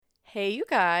Hey, you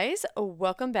guys,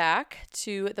 welcome back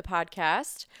to the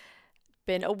podcast.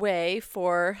 Been away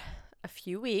for a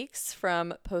few weeks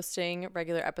from posting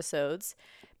regular episodes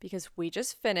because we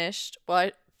just finished.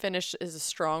 Finished is a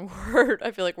strong word.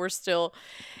 I feel like we're still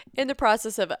in the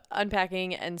process of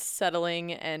unpacking and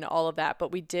settling and all of that,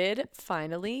 but we did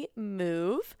finally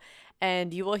move,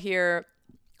 and you will hear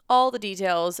all the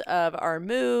details of our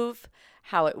move,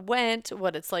 how it went,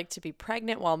 what it's like to be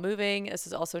pregnant while moving. This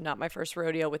is also not my first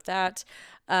rodeo with that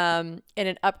in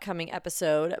an upcoming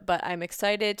episode, but I'm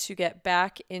excited to get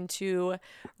back into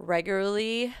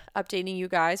regularly updating you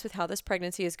guys with how this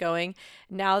pregnancy is going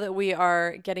now that we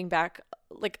are getting back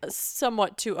like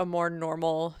somewhat to a more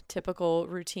normal, typical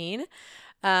routine.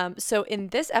 So, in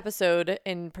this episode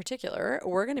in particular,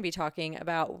 we're going to be talking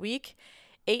about week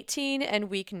 18 and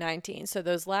week 19. So,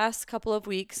 those last couple of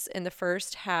weeks in the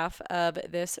first half of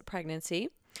this pregnancy.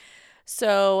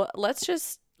 So, let's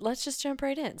just jump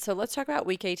right in. So, let's talk about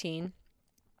week 18.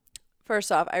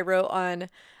 First off,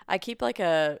 I keep like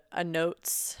a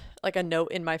notes, like a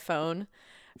note in my phone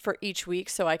for each week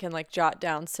so I can like jot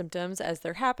down symptoms as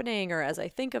they're happening or as I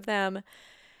think of them.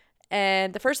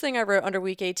 And the first thing I wrote under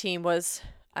week 18 was,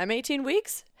 I'm 18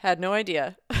 weeks? Had no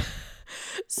idea.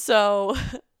 So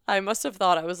I must have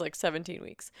thought I was like 17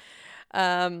 weeks.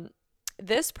 Um,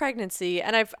 this pregnancy,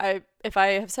 and if I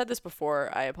have said this before,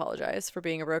 I apologize for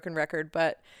being a broken record,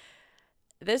 but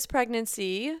this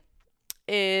pregnancy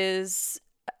is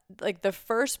like the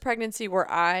first pregnancy where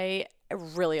I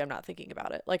really am not thinking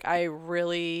about it. Like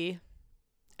I'm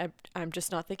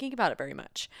just not thinking about it very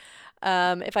much.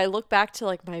 If I look back to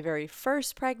like my very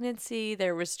first pregnancy,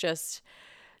 there was just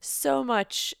so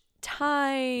much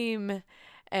time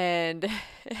and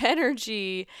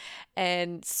energy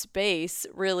and space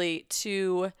really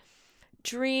to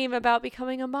dream about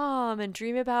becoming a mom and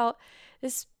dream about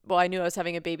this. Well, I knew I was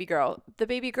having a baby girl, the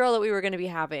baby girl that we were going to be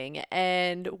having,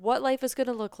 and what life was going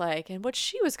to look like, and what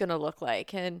she was going to look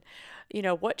like, and,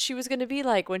 what she was going to be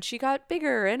like when she got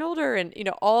bigger and older, and,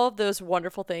 all of those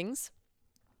wonderful things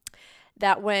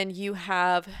that when you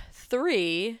have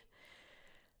three,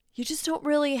 you just don't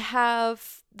really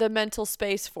have the mental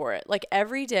space for it. Like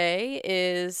every day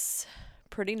is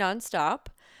pretty nonstop.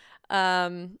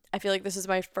 I feel like this is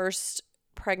my first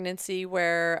pregnancy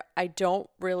where I don't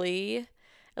really,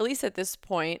 at least at this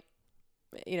point,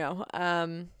 you know,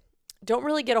 um, don't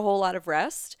really get a whole lot of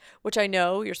rest, which I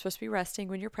know you're supposed to be resting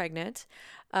when you're pregnant.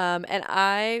 And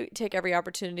I take every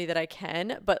opportunity that I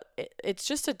can, but it's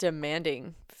just a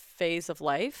demanding phase of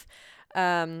life.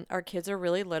 Our kids are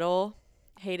really little.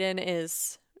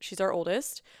 She's our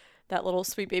oldest, that little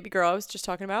sweet baby girl I was just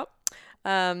talking about.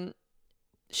 Um,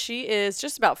 she is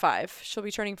just about 5. She'll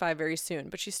be turning 5 very soon,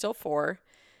 but she's still 4.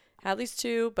 Hadley's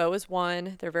 2, Bo is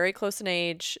 1. They're very close in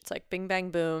age. It's like bing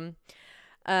bang boom.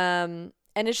 And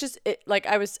it's just like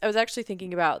I was actually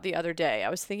thinking about the other day. I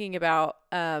was thinking about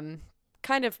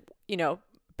kind of,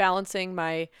 balancing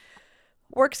my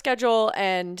work schedule,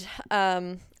 and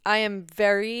I am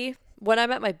very when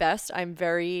I'm at my best, I'm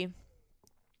very,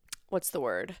 what's the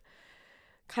word?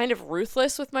 Kind of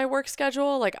ruthless with my work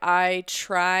schedule. Like I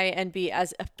try and be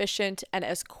as efficient and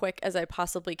as quick as I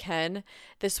possibly can.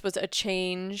 This was a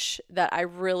change that I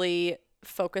really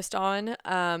focused on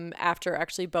after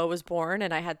actually Bo was born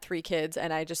and I had 3 kids,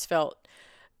 and I just felt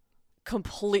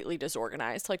completely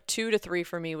disorganized. Like 2 to 3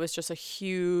 for me was just a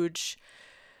huge,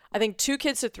 I think 2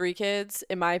 kids to 3 kids,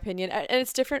 in my opinion, and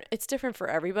it's different. It's different for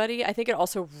everybody. I think it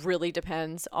also really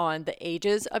depends on the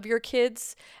ages of your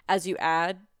kids as you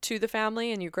add to the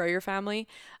family and you grow your family.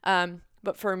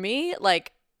 But for me,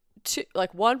 like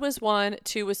 1 was 1,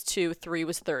 2 was 2, 3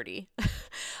 was 30.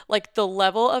 Like the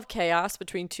level of chaos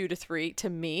between 2 to 3 to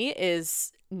me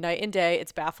is night and day.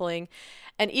 It's baffling,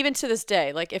 and even to this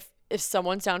day, like if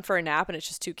someone's down for a nap and it's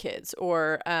just 2 kids,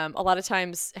 or a lot of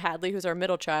times Hadley, who's our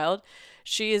middle child,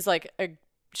 she is like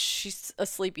she's a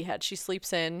sleepyhead. She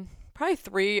sleeps in probably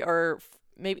 3 or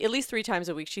maybe at least 3 times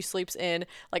a week. She sleeps in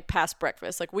like past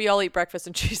breakfast. Like we all eat breakfast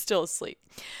and she's still asleep.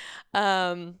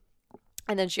 And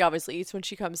then she obviously eats when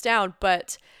she comes down,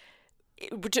 but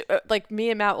like me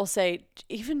and Matt will say,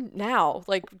 even now,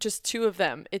 like just 2 of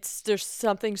them, there's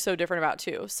something so different about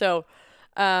 2. So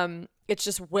it's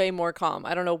just way more calm.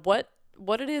 I don't know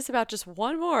what it is about just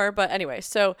 1 more, but anyway.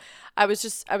 So I was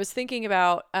thinking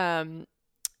about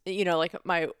like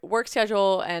my work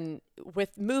schedule, and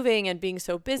with moving and being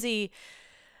so busy,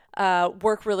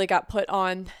 work really got put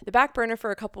on the back burner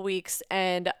for a couple weeks,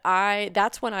 and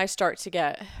that's when I start to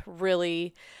get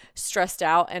really stressed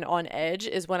out and on edge,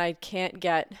 is when I can't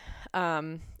get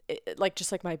like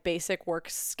just like my basic work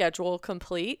schedule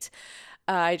complete.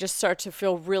 I just start to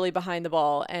feel really behind the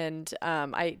ball, and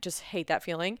I just hate that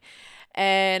feeling.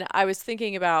 And I was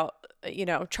thinking about,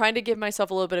 trying to give myself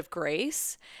a little bit of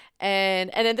grace, and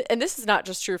this is not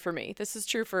just true for me. This is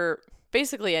true for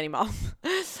basically any mom.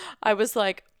 I was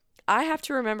like, I have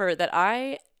to remember that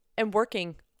I am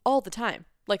working all the time,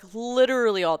 like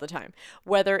literally all the time,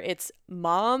 whether it's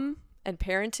mom and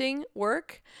parenting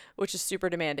work, which is super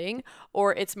demanding,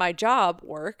 or it's my job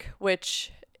work,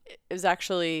 which is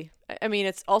actually, I mean,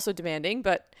 it's also demanding,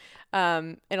 but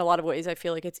in a lot of ways, I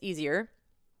feel like it's easier.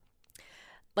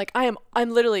 Like I'm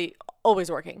literally always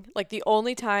working. Like the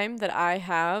only time that I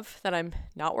have that I'm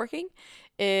not working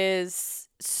is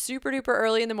super duper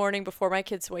early in the morning before my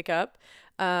kids wake up,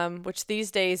 which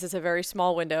these days is a very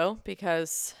small window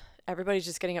because everybody's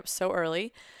just getting up so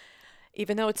early,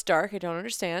 even though it's dark. I don't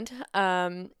understand.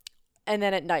 And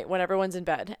then at night when everyone's in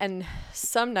bed, and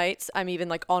some nights I'm even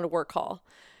like on a work call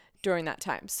during that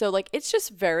time. So like it's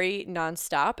just very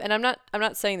nonstop. And I'm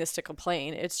not saying this to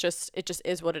complain. It just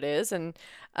is what it is. And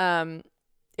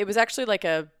it was actually like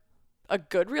a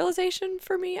good realization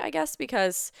for me, I guess,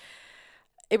 because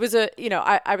it was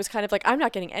I was kind of like, I'm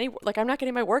not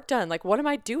getting my work done. Like, what am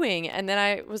I doing? And then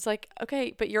I was like,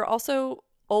 okay, but you're also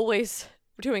always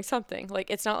doing something.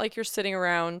 Like, it's not like you're sitting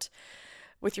around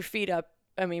with your feet up.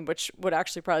 I mean, which would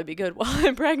actually probably be good while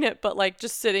I'm pregnant, but like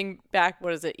just sitting back,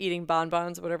 what is it, eating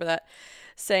bonbons, whatever that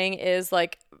saying is,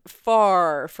 like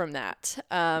far from that.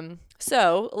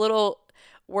 So a little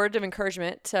word of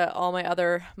encouragement to all my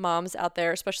other moms out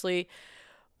there, especially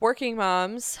working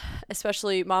moms,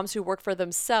 especially moms who work for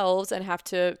themselves and have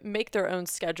to make their own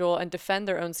schedule and defend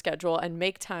their own schedule and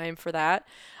make time for that.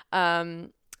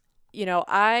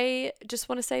 I just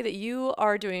want to say that you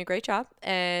are doing a great job,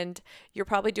 and you're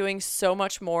probably doing so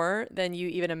much more than you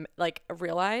even like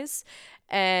realize.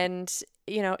 And,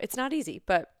 it's not easy,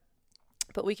 but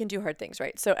we can do hard things,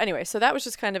 right? So anyway, so that was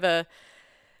just kind of that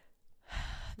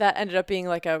ended up being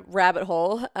like a rabbit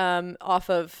hole, off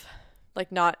of like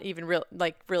not even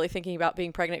really thinking about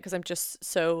being pregnant because I'm just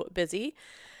so busy.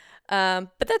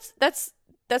 But that's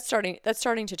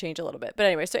starting to change a little bit. But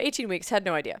anyway, so 18 weeks, had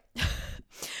no idea.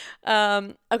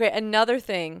 Okay, another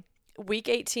thing. Week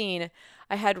 18,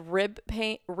 I had rib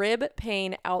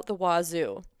pain out the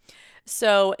wazoo.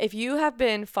 So if you have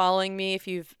been following me, if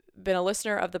you've been a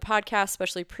listener of the podcast,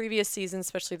 especially previous seasons,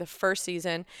 especially the first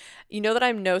season, you know that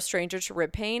I'm no stranger to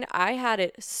rib pain. I had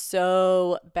it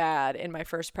so bad in my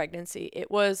first pregnancy.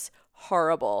 It was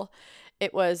horrible.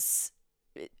 It was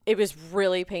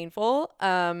really painful.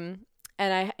 And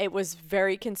it was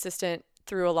very consistent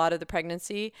through a lot of the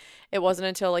pregnancy. It wasn't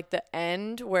until like the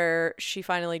end where she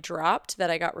finally dropped that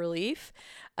I got relief.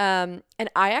 And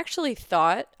I actually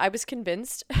thought, I was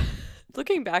convinced,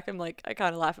 looking back, I'm like, I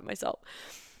kind of laugh at myself.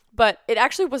 But it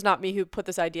actually was not me who put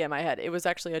this idea in my head. It was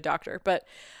actually a doctor. But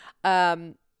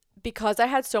because I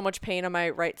had so much pain on my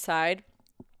right side,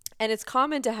 and it's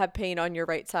common to have pain on your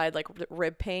right side, like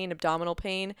rib pain, abdominal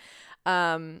pain,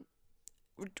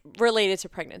 related to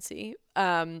pregnancy,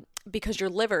 because your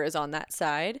liver is on that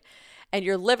side, and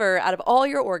your liver, out of all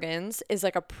your organs, is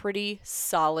like a pretty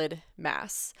solid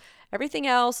mass. Everything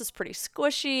else is pretty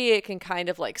squishy. It can kind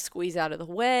of like squeeze out of the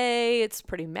way. It's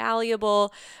pretty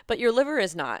malleable, but your liver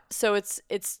is not. So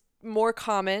it's more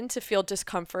common to feel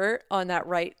discomfort on that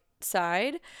right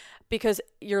side because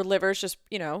your liver's just,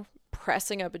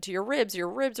 pressing up into your ribs. Your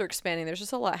ribs are expanding. There's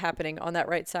just a lot happening on that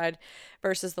right side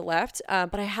versus the left.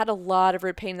 But I had a lot of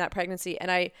rib pain in that pregnancy, and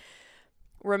I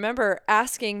remember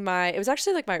asking it was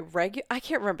actually like I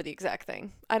can't remember the exact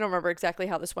thing. I don't remember exactly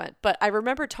how this went, but I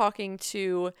remember talking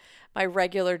to my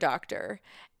regular doctor,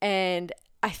 and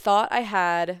I thought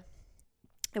it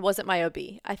wasn't my OB.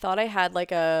 I thought I had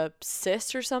like a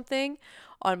cyst or something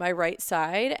on my right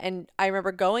side. And I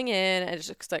remember going in and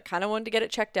just like kind of wanted to get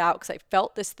it checked out because I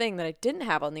felt this thing that I didn't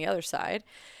have on the other side.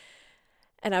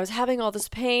 And I was having all this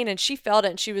pain, and she felt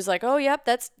it, and she was like, "Oh, yep,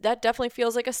 that definitely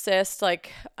feels like a cyst.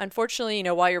 Like, unfortunately,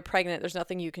 while you're pregnant, there's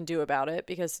nothing you can do about it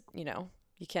because,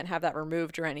 you can't have that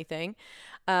removed or anything.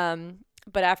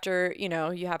 But after,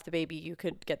 you have the baby, you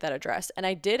could get that addressed." And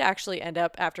I did actually end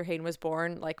up, after Hayden was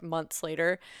born, like months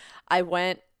later, I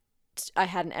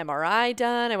had an MRI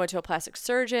done. I went to a plastic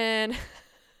surgeon.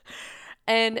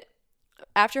 And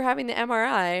after having the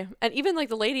MRI, and even like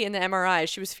the lady in the MRI,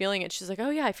 she was feeling it. She's like, "Oh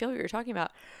yeah, I feel what you're talking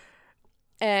about."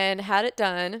 And had it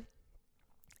done.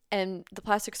 And the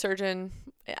plastic surgeon,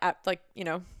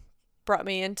 brought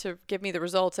me in to give me the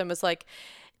results and was like,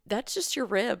 "That's just your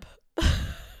rib."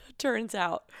 Turns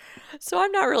out. So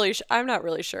I'm not really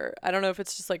sure. I don't know if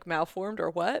it's just like malformed or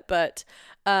what, but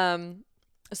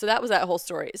So that was that whole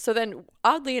story. So then,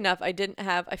 oddly enough, I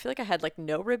feel like I had like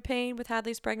no rib pain with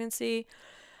Hadley's pregnancy.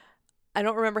 I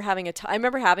don't remember having a ton. I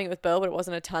remember having it with Bo, but it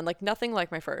wasn't a ton, like nothing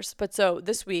like my first. But so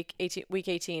this week, week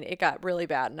 18, it got really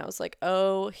bad. And I was like,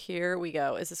 oh, here we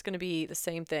go. Is this going to be the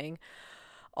same thing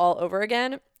all over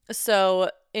again? So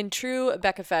in true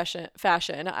Becca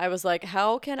fashion, I was like,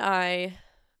 how can I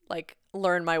like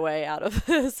learn my way out of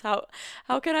this? How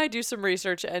can I do some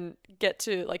research and get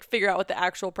to like figure out what the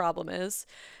actual problem is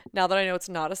now that I know it's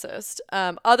not a cyst?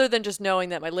 Other than just knowing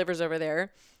that my liver's over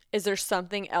there, is there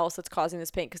something else that's causing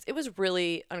this pain? Because it was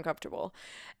really uncomfortable.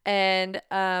 And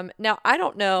now I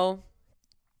don't know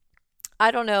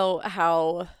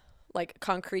how like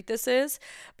concrete this is,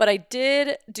 but I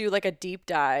did do like a deep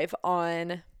dive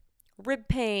on rib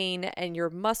pain and your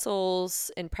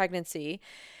muscles in pregnancy.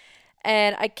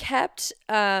 And I kept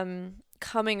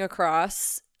coming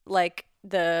across like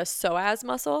the psoas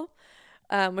muscle,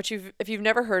 which if you've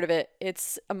never heard of it,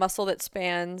 it's a muscle that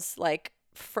spans like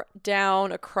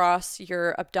down across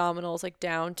your abdominals, like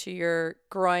down to your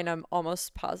groin. I'm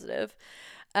almost positive,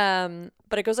 but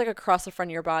it goes like across the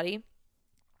front of your body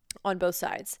on both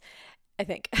sides, I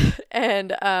think,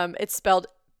 and it's spelled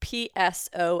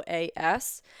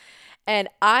Psoas. And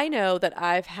I know that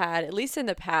I've had, at least in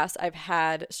the past, I've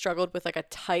had struggled with like a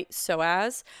tight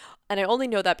psoas. And I only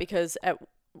know that because at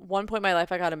one point in my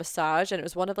life, I got a massage and it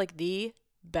was one of like the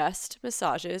best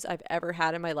massages I've ever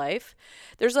had in my life.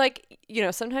 There's like,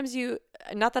 sometimes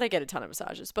not that I get a ton of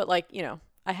massages, but like,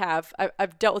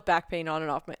 I've dealt with back pain on and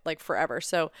off like forever.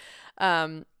 So,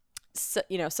 sometimes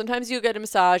you get a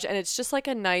massage and it's just like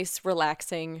a nice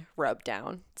relaxing rub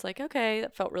down. It's like, okay,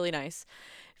 that felt really nice.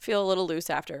 Feel a little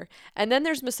loose after. And then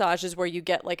there's massages where you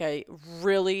get like a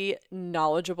really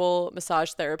knowledgeable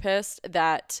massage therapist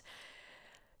that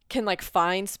can like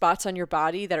find spots on your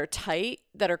body that are tight,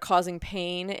 that are causing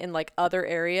pain in like other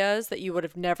areas that you would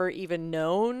have never even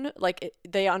known. Like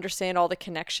they understand all the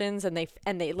connections and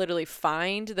they literally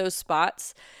find those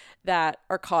spots that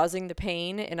are causing the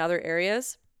pain in other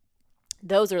areas.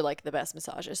 Those are like the best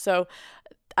massages. So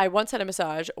I once had a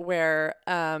massage where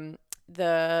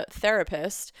the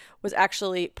therapist was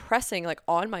actually pressing like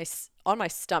on my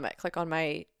stomach, like on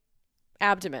my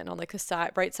abdomen, on like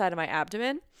the right side of my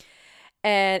abdomen.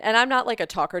 And I'm not like a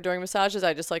talker during massages.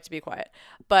 I just like to be quiet.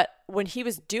 But when he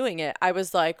was doing it, I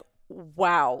was like,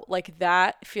 wow, like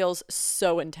that feels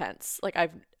so intense. Like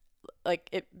I've like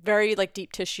it very like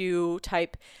deep tissue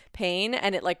type pain,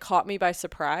 and it like caught me by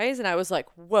surprise, and I was like,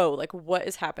 whoa, like what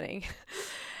is happening?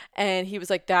 And he was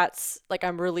like, that's like,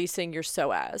 I'm releasing your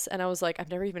psoas. And I was like, I've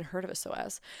never even heard of a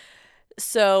psoas.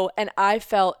 So, and I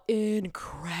felt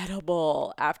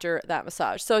incredible after that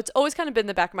massage. So it's always kind of been in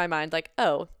the back of my mind, like,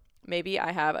 oh, maybe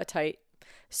I have a tight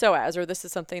psoas, or this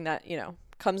is something that,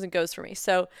 comes and goes for me.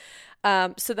 So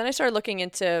then I started looking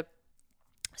into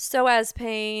psoas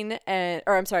pain like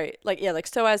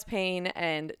psoas pain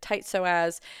and tight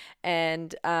psoas.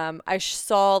 And I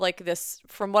saw like this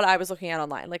from what I was looking at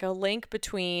online, like a link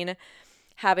between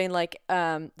having like,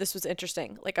 this was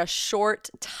interesting, like a short,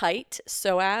 tight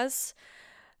psoas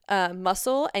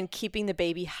muscle and keeping the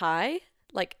baby high,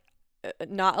 like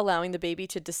not allowing the baby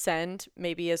to descend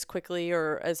maybe as quickly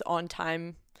or as on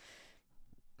time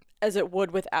as it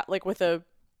would with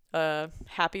a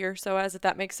happier psoas, if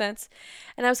that makes sense.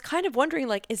 And I was kind of wondering,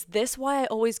 like, is this why I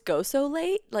always go so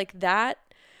late? Like that,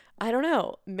 I don't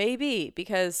know, maybe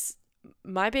because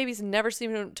my babies never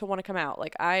seem to want to come out.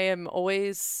 Like I am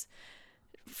always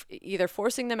either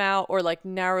forcing them out or like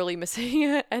narrowly missing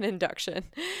an induction.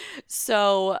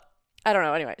 So I don't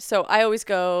know. Anyway, so I always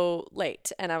go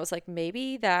late, and I was like,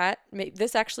 maybe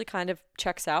this actually kind of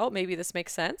checks out. Maybe this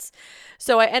makes sense.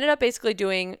 So I ended up basically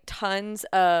doing tons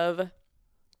of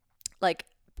like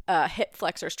hip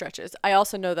flexor stretches. I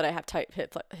also know that I have tight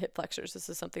hip flexors. This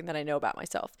is something that I know about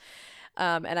myself.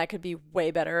 And I could be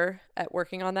way better at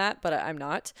working on that, but I'm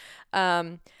not.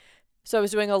 So I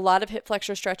was doing a lot of hip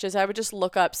flexor stretches. I would just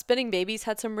look up. Spinning Babies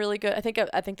had some really good. I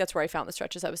think that's where I found the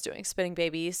stretches I was doing. Spinning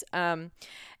Babies, and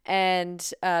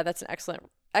that's an excellent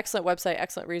website,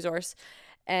 excellent resource.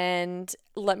 And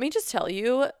let me just tell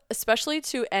you, especially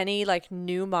to any like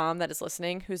new mom that is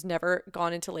listening who's never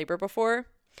gone into labor before,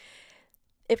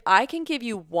 if I can give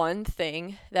you one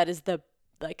thing that is the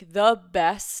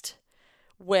best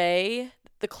way,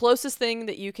 the closest thing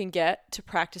that you can get to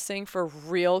practicing for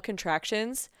real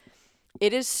contractions,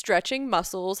 it is stretching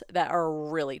muscles that are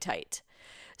really tight.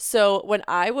 So when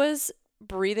I was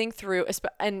breathing through,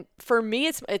 and for me,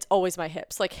 it's always my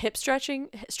hips. Like stretching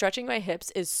my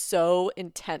hips is so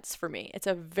intense for me. It's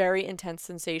a very intense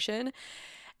sensation,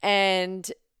 and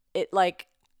it like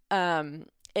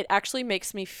it actually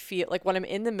makes me feel like when I'm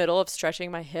in the middle of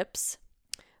stretching my hips,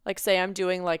 like say I'm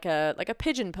doing like a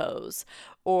pigeon pose,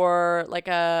 or like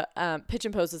a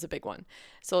pigeon pose is a big one.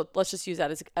 So let's just use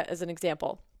that as an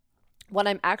example. When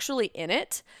I'm actually in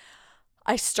it,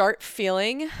 I start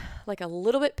feeling like a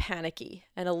little bit panicky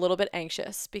and a little bit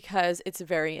anxious because it's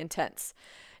very intense.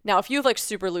 Now, if you have like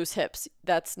super loose hips,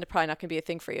 that's probably not going to be a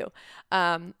thing for you.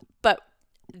 But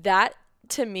that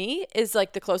to me is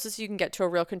like the closest you can get to a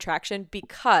real contraction,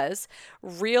 because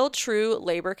real true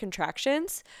labor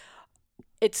contractions,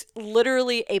 it's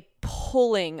literally a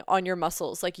pulling on your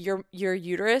muscles. Like your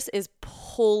uterus is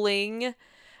pulling,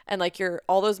 and like your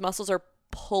all those muscles are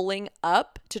pulling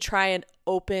up to try and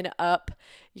open up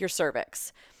your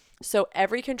cervix. So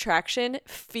every contraction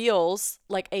feels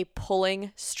like a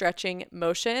pulling, stretching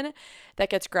motion that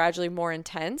gets gradually more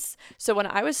intense. So when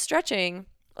I was stretching,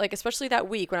 like especially that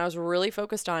week when I was really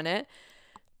focused on it,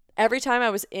 every time I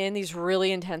was in these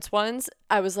really intense ones,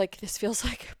 I was like, this feels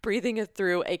like breathing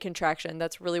through a contraction.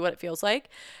 That's really what it feels like.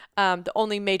 The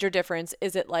only major difference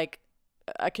is it like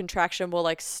a contraction will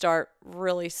like start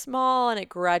really small and it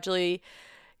gradually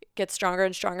gets stronger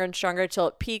and stronger and stronger until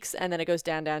it peaks, and then it goes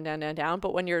down, down, down, down, down.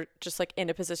 But when you're just like in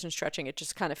a position stretching, it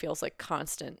just kind of feels like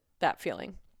constant, that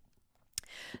feeling.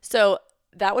 So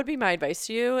that would be my advice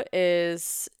to you,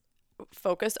 is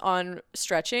focus on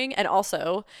stretching. And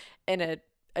also in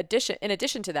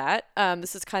addition to that,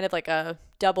 this is kind of like a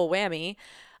double whammy.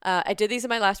 I did these in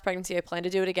my last pregnancy. I plan to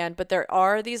do it again, but there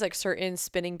are these like certain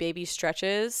spinning baby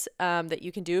stretches that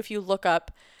you can do. If you look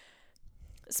up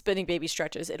spinning baby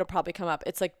stretches, it'll probably come up.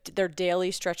 It's like their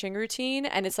daily stretching routine,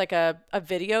 and it's like a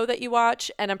video that you watch,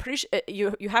 and I'm pretty sure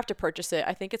you have to purchase it.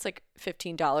 I think it's like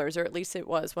 $15, or at least it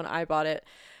was when I bought it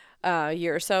a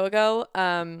year or so ago.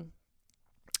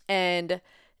 And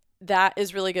that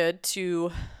is really good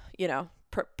to,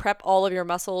 prep all of your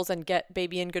muscles and get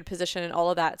baby in good position and all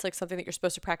of that. It's like something that you're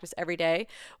supposed to practice every day,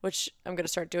 which I'm going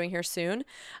to start doing here soon.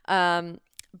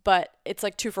 But it's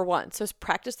like 2 for 1. So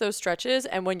practice those stretches.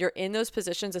 And when you're in those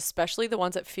positions, especially the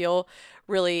ones that feel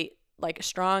really like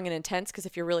strong and intense, because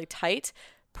if you're really tight,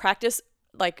 practice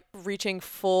like reaching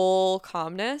full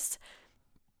calmness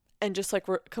and just like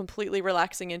completely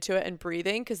relaxing into it and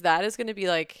breathing. Because that is going to be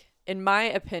like, in my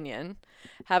opinion,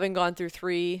 having gone through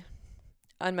 3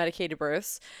 unmedicated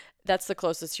births, that's the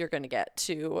closest you're going to get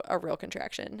to a real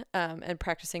contraction, and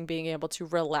practicing being able to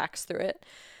relax through it.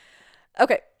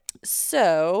 Okay.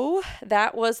 So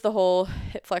that was the whole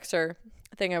hip flexor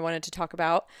thing I wanted to talk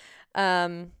about.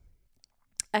 I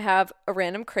have a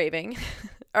random craving,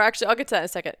 or actually I'll get to that in a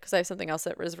second because I have something else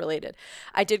that was related.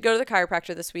 I did go to the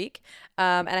chiropractor this week,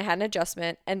 and I had an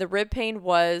adjustment, and the rib pain it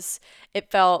was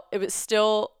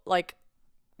still like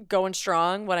going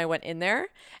strong when I went in there.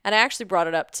 And I actually brought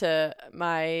it up to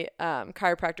my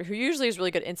chiropractor, who usually has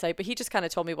really good insight, but he just kind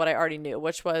of told me what I already knew,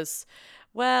 which was,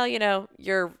 well,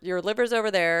 your liver's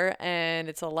over there and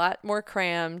it's a lot more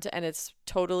crammed, and it's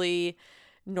totally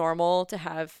normal to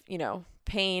have,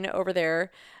 pain over there.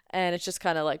 And it's just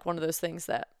kind of like one of those things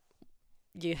that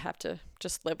you have to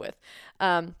just live with.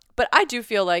 But I do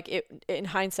feel like it, in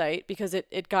hindsight, because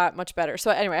it got much better.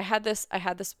 So anyway, I had this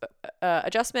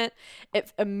adjustment.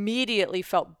 It immediately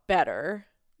felt better.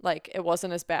 Like it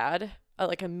wasn't as bad,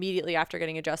 like immediately after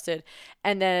getting adjusted.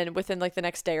 And then within like the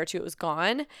next day or two, it was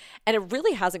gone. And it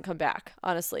really hasn't come back,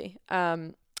 honestly,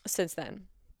 since then.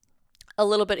 A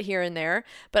little bit here and there,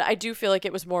 but I do feel like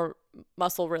it was more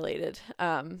muscle related.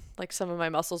 Like some of my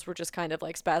muscles were just kind of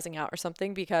like spazzing out or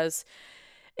something, because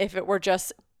if it were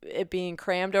just it being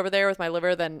crammed over there with my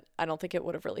liver, then I don't think it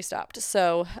would have really stopped.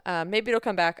 So maybe it'll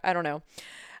come back. I don't know.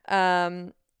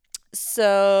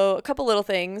 So a couple little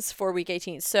things for week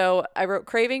 18. So I wrote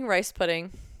craving rice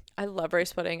pudding. I love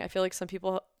rice pudding. I feel like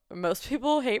most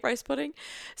people hate rice pudding.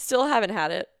 Still haven't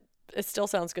had it. It still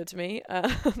sounds good to me.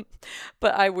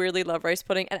 But I weirdly love rice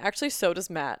pudding. And actually so does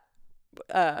Matt.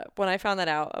 When I found that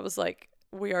out, I was like,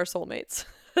 we are soulmates.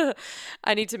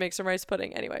 I need to make some rice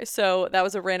pudding anyway. So that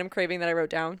was a random craving that I wrote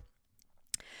down.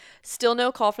 Still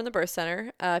no call from the birth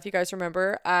center. If you guys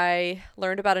remember, I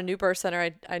learned about a new birth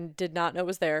center I did not know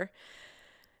was there.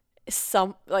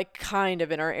 Some like kind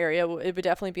of in our area. It would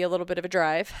definitely be a little bit of a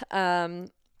drive.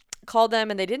 Called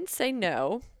them and they didn't say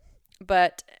no,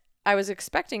 but I was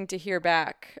expecting to hear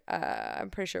back. I'm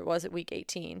pretty sure it was at week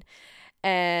 18.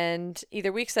 And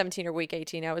either week 17 or week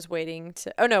 18, I was waiting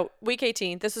to, week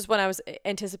 18. This is when I was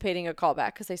anticipating a call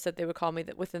back, because they said they would call me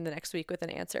within the next week with an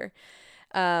answer.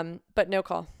 But no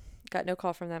call. Got no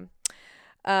call from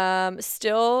them.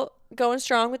 Still going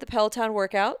strong with the Peloton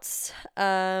workouts.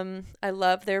 I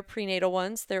love their prenatal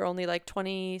ones. They're only like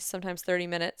 20, sometimes 30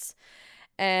 minutes.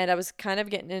 and I was kind of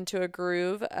getting into a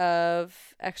groove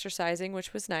of exercising,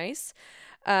 which was nice.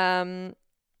 Um,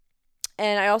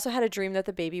 and I also had a dream that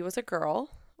the baby was a girl,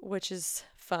 which is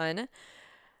fun.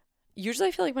 Usually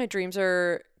I feel like my dreams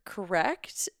are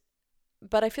correct,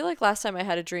 but I feel like last time I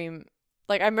had a dream,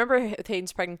 like I remember with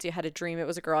Hayden's pregnancy, I had a dream it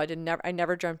was a girl. I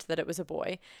never dreamt that it was a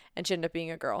boy, and she ended up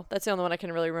being a girl. That's the only one I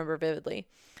can really remember vividly.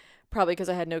 Probably because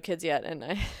I had no kids yet,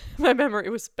 and my memory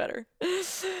was better.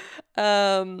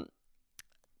 Um,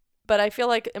 but I feel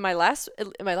like in my last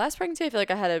pregnancy, I feel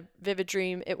like I had a vivid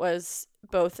dream. It was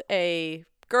both a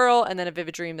girl and then a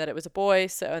vivid dream that it was a boy.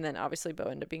 So, and then obviously Bo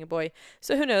ended up being a boy.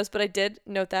 So who knows? But I did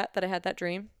note that I had that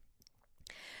dream.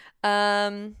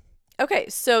 Um, okay,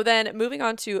 so then moving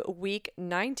on to week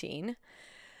 19.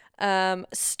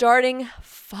 Starting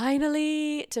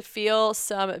finally to feel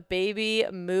some baby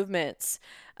movements.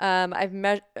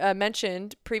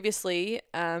 Mentioned previously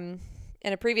in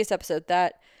a previous episode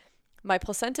that my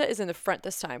placenta is in the front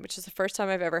this time, which is the first time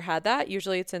I've ever had that.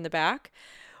 Usually it's in the back,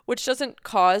 which doesn't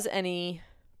cause any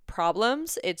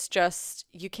problems. It's just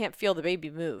you can't feel the baby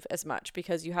move as much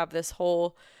because you have this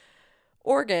whole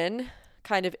organ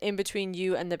kind of in between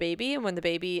you and the baby. And when the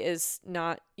baby is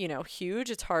not, huge,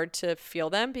 it's hard to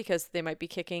feel them because they might be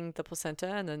kicking the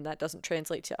placenta and then that doesn't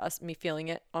translate to me feeling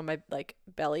it on my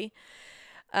belly.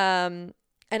 And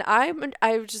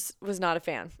I just was not a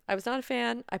fan. I was not a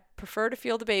fan. I prefer to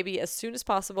feel the baby as soon as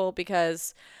possible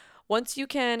because once you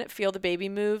can feel the baby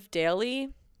move daily,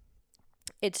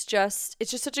 it's just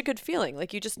such a good feeling.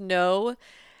 Like you just know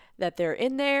that they're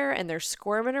in there and they're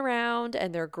squirming around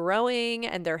and they're growing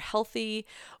and they're healthy.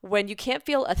 When you can't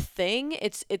feel a thing,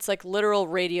 it's like literal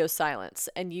radio silence.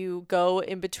 And you go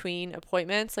in between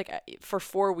appointments like for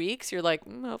 4 weeks, you're like,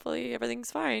 hopefully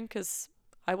everything's fine because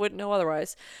I wouldn't know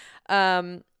otherwise.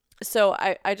 So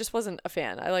I just wasn't a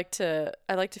fan. I like to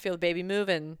feel the baby move,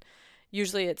 and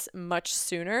usually it's much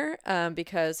sooner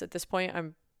because at this point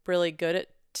I'm really good at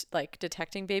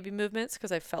detecting baby movements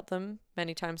because I've felt them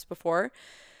many times before.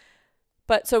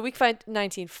 But so week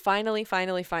 19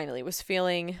 finally was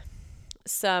feeling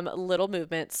some little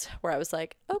movements where I was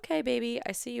like, okay, baby,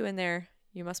 I see you in there.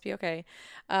 You must be okay.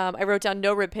 I wrote down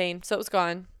no rib pain, so it was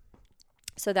gone.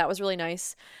 So that was really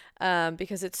nice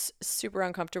because it's super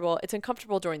uncomfortable. It's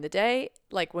uncomfortable during the day,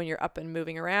 like when you're up and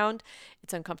moving around.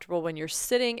 It's uncomfortable when you're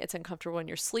sitting. It's uncomfortable when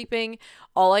you're sleeping.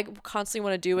 All I constantly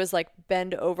want to do is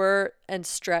bend over and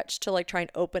stretch to try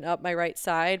and open up my right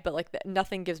side, but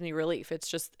nothing gives me relief. It's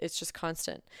just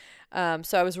constant.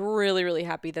 So I was really, really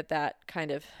happy that kind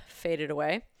of faded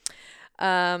away.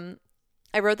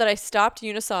 I wrote that I stopped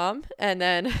Unisom and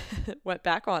then went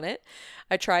back on it.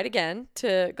 I tried again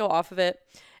to go off of it,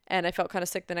 and I felt kind of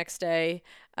sick the next day.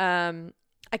 I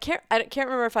can't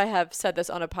remember if I have said this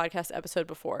on a podcast episode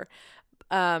before,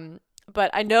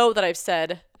 but I know that I've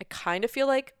said I kind of feel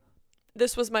like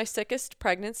this was my sickest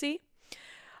pregnancy,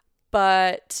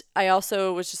 but I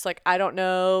also was just I don't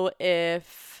know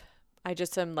if I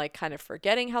just am kind of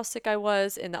forgetting how sick I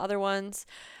was in the other ones,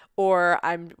 or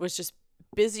I was just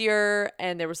busier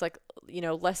and there was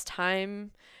less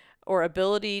time or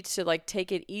ability to take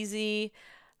it easy.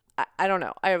 I don't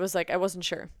know. I wasn't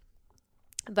sure.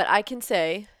 But I can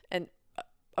say, and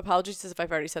apologies if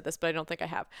I've already said this, but I don't think I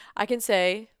have. I can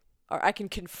say, or I can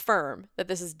confirm that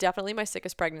this is definitely my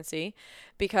sickest pregnancy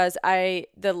because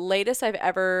the latest I've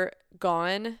ever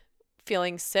gone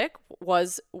feeling sick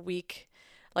was with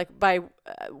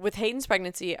Hayden's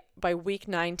pregnancy, by week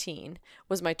 19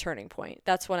 was my turning point.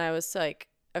 That's when I was like,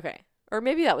 okay, or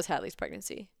maybe that was Hadley's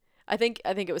pregnancy. I think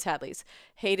it was Hadley's.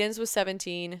 Hayden's was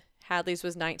 17, Hadley's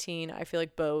was 19. I feel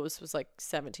like Bo's was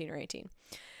 17 or 18.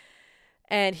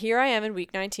 And here I am in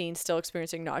week 19 still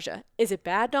experiencing nausea. Is it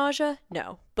bad nausea?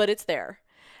 No, but it's there.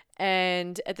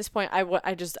 And at this point I'm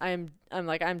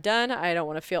done. I don't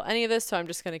want to feel any of this, so I'm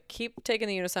just going to keep taking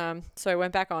the Unisom. So I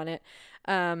went back on it.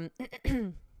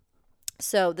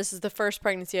 So this is the first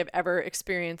pregnancy I've ever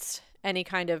experienced any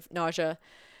kind of nausea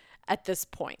at this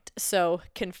point. So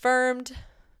confirmed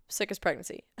sickest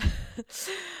pregnancy.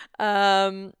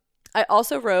 I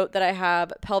also wrote that I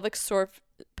have pelvic soreness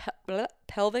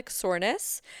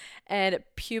and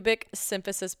pubic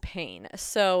symphysis pain.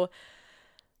 So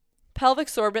pelvic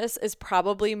soreness is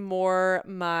probably more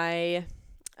my,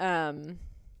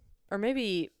 or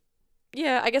maybe,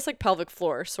 yeah, I guess pelvic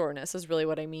floor soreness is really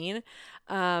what I mean.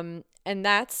 And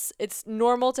it's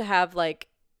normal to have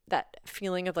that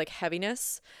feeling of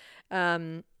heaviness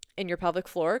in your pelvic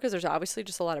floor because there's obviously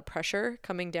just a lot of pressure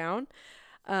coming down.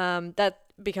 That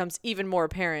becomes even more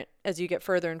apparent as you get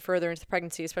further and further into the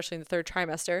pregnancy, especially in the third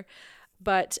trimester.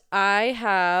 But I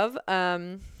have,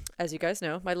 as you guys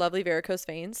know, my lovely varicose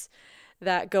veins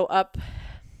that go up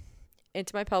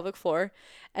into my pelvic floor,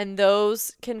 and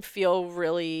those can feel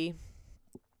really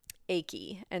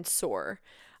achy and sore,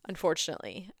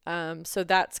 unfortunately. So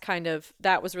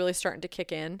that was really starting to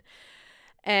kick in.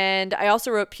 And I also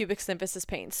wrote pubic symphysis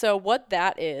pain. So what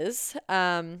that is,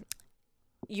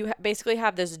 you basically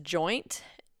have this joint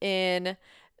in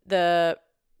the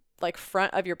like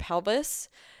front of your pelvis,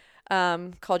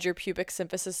 called your pubic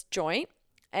symphysis joint.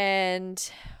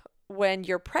 And when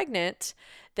you're pregnant,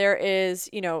 there is,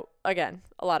 again,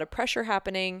 a lot of pressure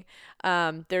happening.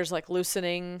 There's like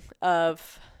loosening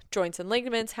of joints and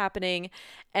ligaments happening.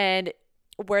 And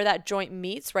where that joint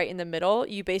meets right in the middle,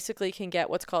 you basically can get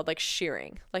what's called like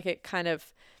shearing. Like it kind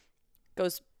of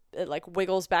it like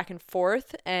wiggles back and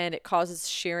forth and it causes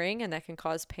shearing, and that can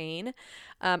cause pain.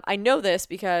 I know this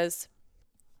because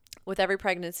with every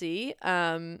pregnancy,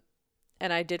 and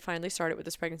I did finally start it with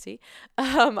this pregnancy,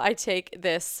 I take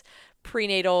this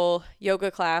prenatal yoga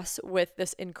class with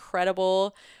this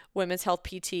incredible women's health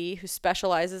PT who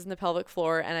specializes in the pelvic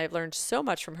floor, and I've learned so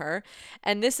much from her.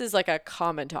 And this is like a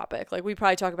common topic. Like we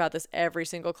probably talk about this every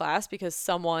single class because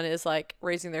someone is like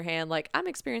raising their hand like, I'm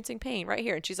experiencing pain right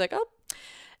here. And she's like, oh,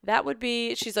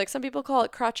 she's like, some people call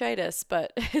it crotchitis,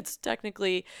 but it's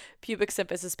technically pubic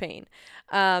symphysis pain.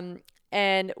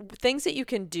 And things that you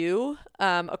can do,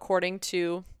 according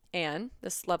to Anne,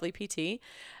 this lovely PT,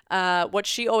 what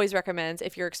she always recommends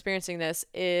if you're experiencing this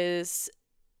is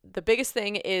the biggest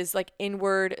thing is like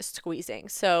inward squeezing.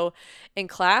 So in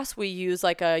class, we use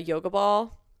like a yoga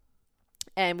ball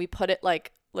and we put it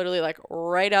like literally like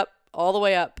right up, all the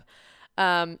way up,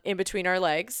 in between our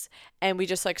legs, and we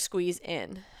just like squeeze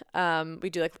in.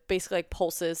 We do like basically like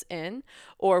pulses in,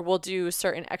 or we'll do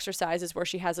certain exercises where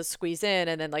she has us squeeze in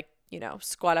and then like,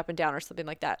 squat up and down or something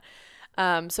like that.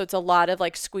 So it's a lot of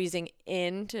like squeezing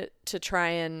in to try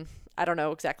and, I don't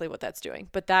know exactly what that's doing,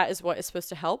 but that is what is supposed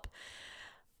to help.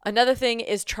 Another thing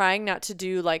is trying not to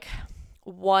do like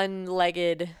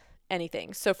one-legged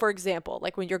anything. So for example,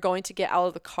 like when you're going to get out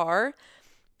of the car,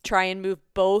 try and move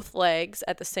both legs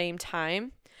at the same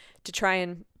time to try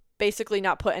and basically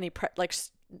not put any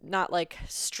not like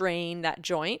strain that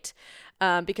joint.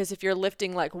 Because if you're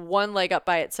lifting like one leg up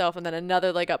by itself and then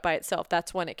another leg up by itself,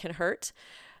 that's when it can hurt.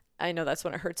 I know that's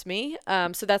when it hurts me.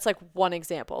 So that's like one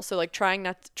example. So like trying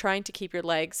to keep your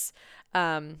legs,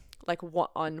 on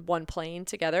one plane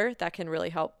together, that can really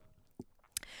help.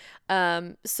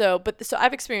 So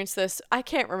I've experienced this. I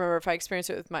can't remember if I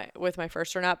experienced it with my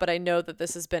first or not, but I know that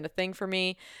this has been a thing for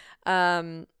me.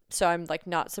 So I'm like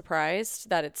not surprised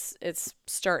that it's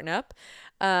starting up.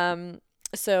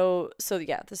 So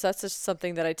yeah, that's just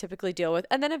something that I typically deal with.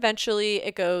 And then eventually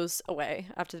it goes away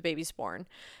after the baby's born.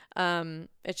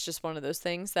 It's just one of those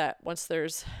things that once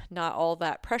there's not all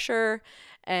that pressure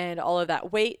and all of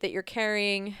that weight that you're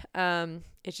carrying,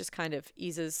 it just kind of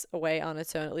eases away on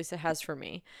its own. At least it has for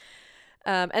me.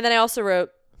 And then I also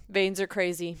wrote, veins are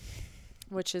crazy,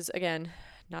 which is, again,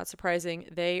 not surprising.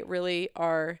 They really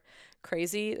are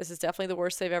crazy. This is definitely the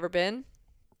worst they've ever been.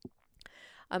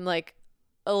 I'm like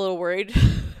a little worried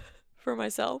for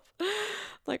myself.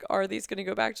 Like, are these going to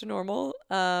go back to normal?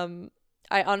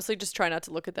 I honestly just try not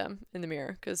to look at them in the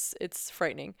mirror because it's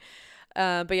frightening.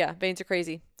 But yeah, veins are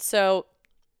crazy. So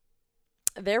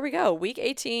there we go. Week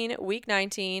 18, week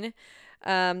 19.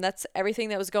 That's everything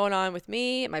that was going on with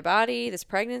me, my body, this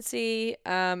pregnancy.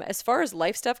 As far as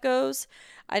life stuff goes,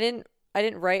 I didn't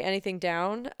write anything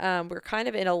down. We're kind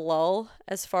of in a lull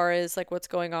as far as like what's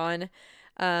going on,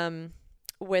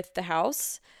 with the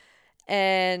house.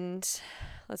 And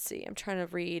let's see, I'm trying to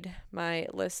read my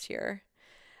list here.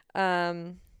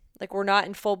 Like we're not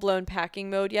in full blown packing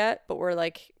mode yet, but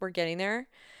we're getting there.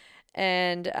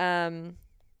 And,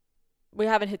 we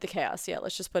haven't hit the chaos yet.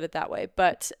 Let's just put it that way.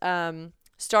 But,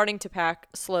 starting to pack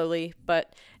slowly,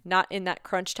 but not in that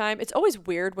crunch time. It's always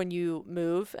weird when you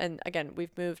move. And again,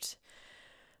 we've moved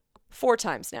 4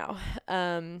 times now,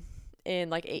 in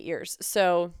like 8 years.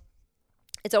 So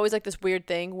it's always like this weird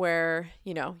thing where,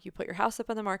 you put your house up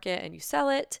on the market and you sell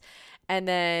it. And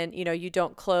then, you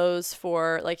don't close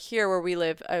for like here where we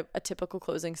live, a typical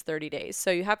closing's 30 days.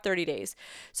 So you have 30 days.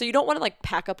 So you don't want to like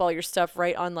pack up all your stuff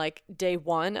right on like day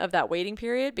 1 of that waiting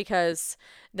period, because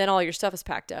then all your stuff is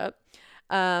packed up.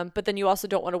 But then you also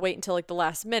don't want to wait until like the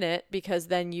last minute, because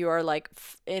then you are like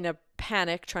in a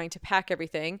panic trying to pack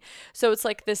everything. So it's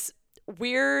like this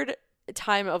weird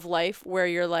time of life where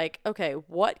you're like, okay,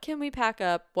 what can we pack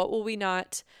up? What will we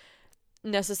not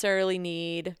necessarily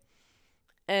need?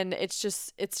 And it's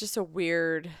just a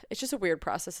weird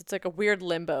process. It's like a weird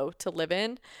limbo to live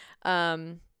in.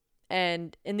 And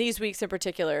in these weeks in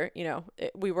particular,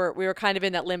 we were kind of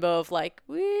in that limbo of like,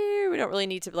 we we don't really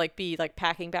need to like be like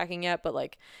packing yet, but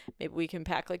like maybe we can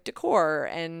pack like decor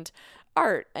and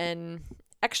art and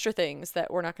extra things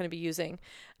that we're not going to be using.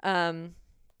 And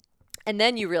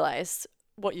then you realize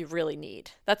what you really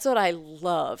need. That's what I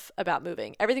love about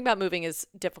moving. Everything about moving is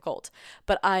difficult,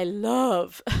 but I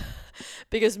love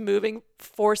because moving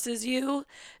forces you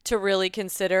to really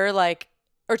consider like,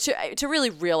 or to really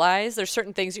realize there's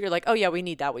certain things that you're like, oh yeah, we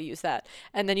need that, we use that.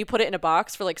 And then you put it in a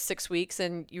box for like 6 weeks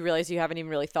and you realize you haven't even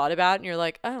really thought about it. And you're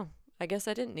like, oh, I guess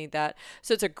I didn't need that.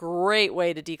 So it's a great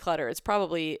way to declutter. It's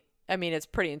probably, I mean, it's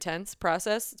pretty intense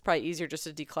process. It's probably easier just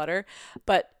to declutter,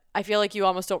 but I feel like you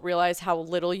almost don't realize how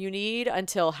little you need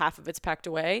until half of it's packed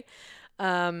away.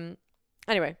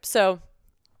 Anyway, so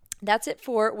that's it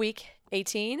for week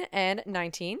 18 and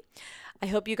 19. I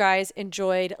hope you guys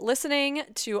enjoyed listening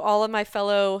to all of my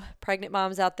fellow pregnant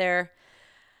moms out there.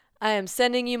 I am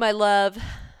sending you my love,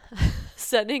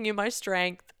 sending you my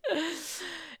strength.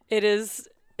 It's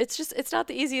not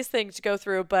the easiest thing to go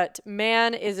through, but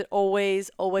man, is it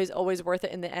always, always, always worth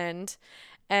it in the end.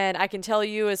 And I can tell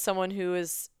you as someone who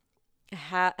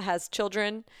has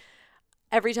children,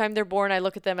 every time they're born, I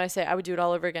look at them and I say, I would do it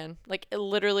all over again. Like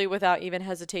literally without even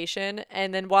hesitation.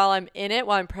 And then while I'm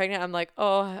pregnant, I'm like,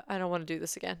 oh, I don't want to do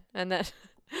this again. And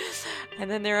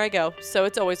then there I go. So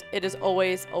it is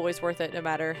always, always worth it, no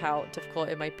matter how difficult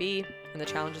it might be and the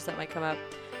challenges that might come up.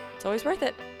 It's always worth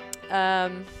it.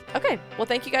 Okay. Well,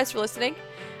 thank you guys for listening.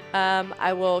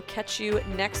 I will catch you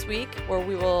next week where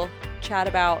we will chat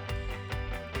about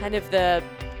kind of the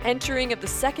entering of the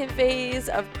second phase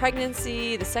of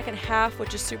pregnancy, the second half,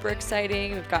 which is super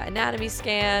exciting. We've got anatomy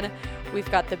scan. We've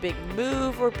got the big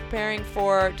move we're preparing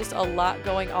for, just a lot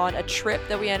going on, a trip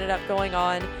that we ended up going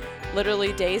on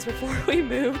literally days before we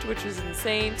moved, which was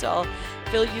insane. So I'll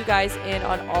fill you guys in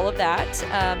on all of that,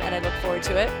 and I look forward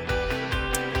to it.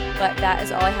 But that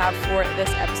is all I have for this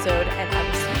episode, and I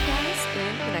will see you guys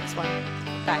in the next one.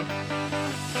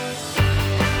 Bye.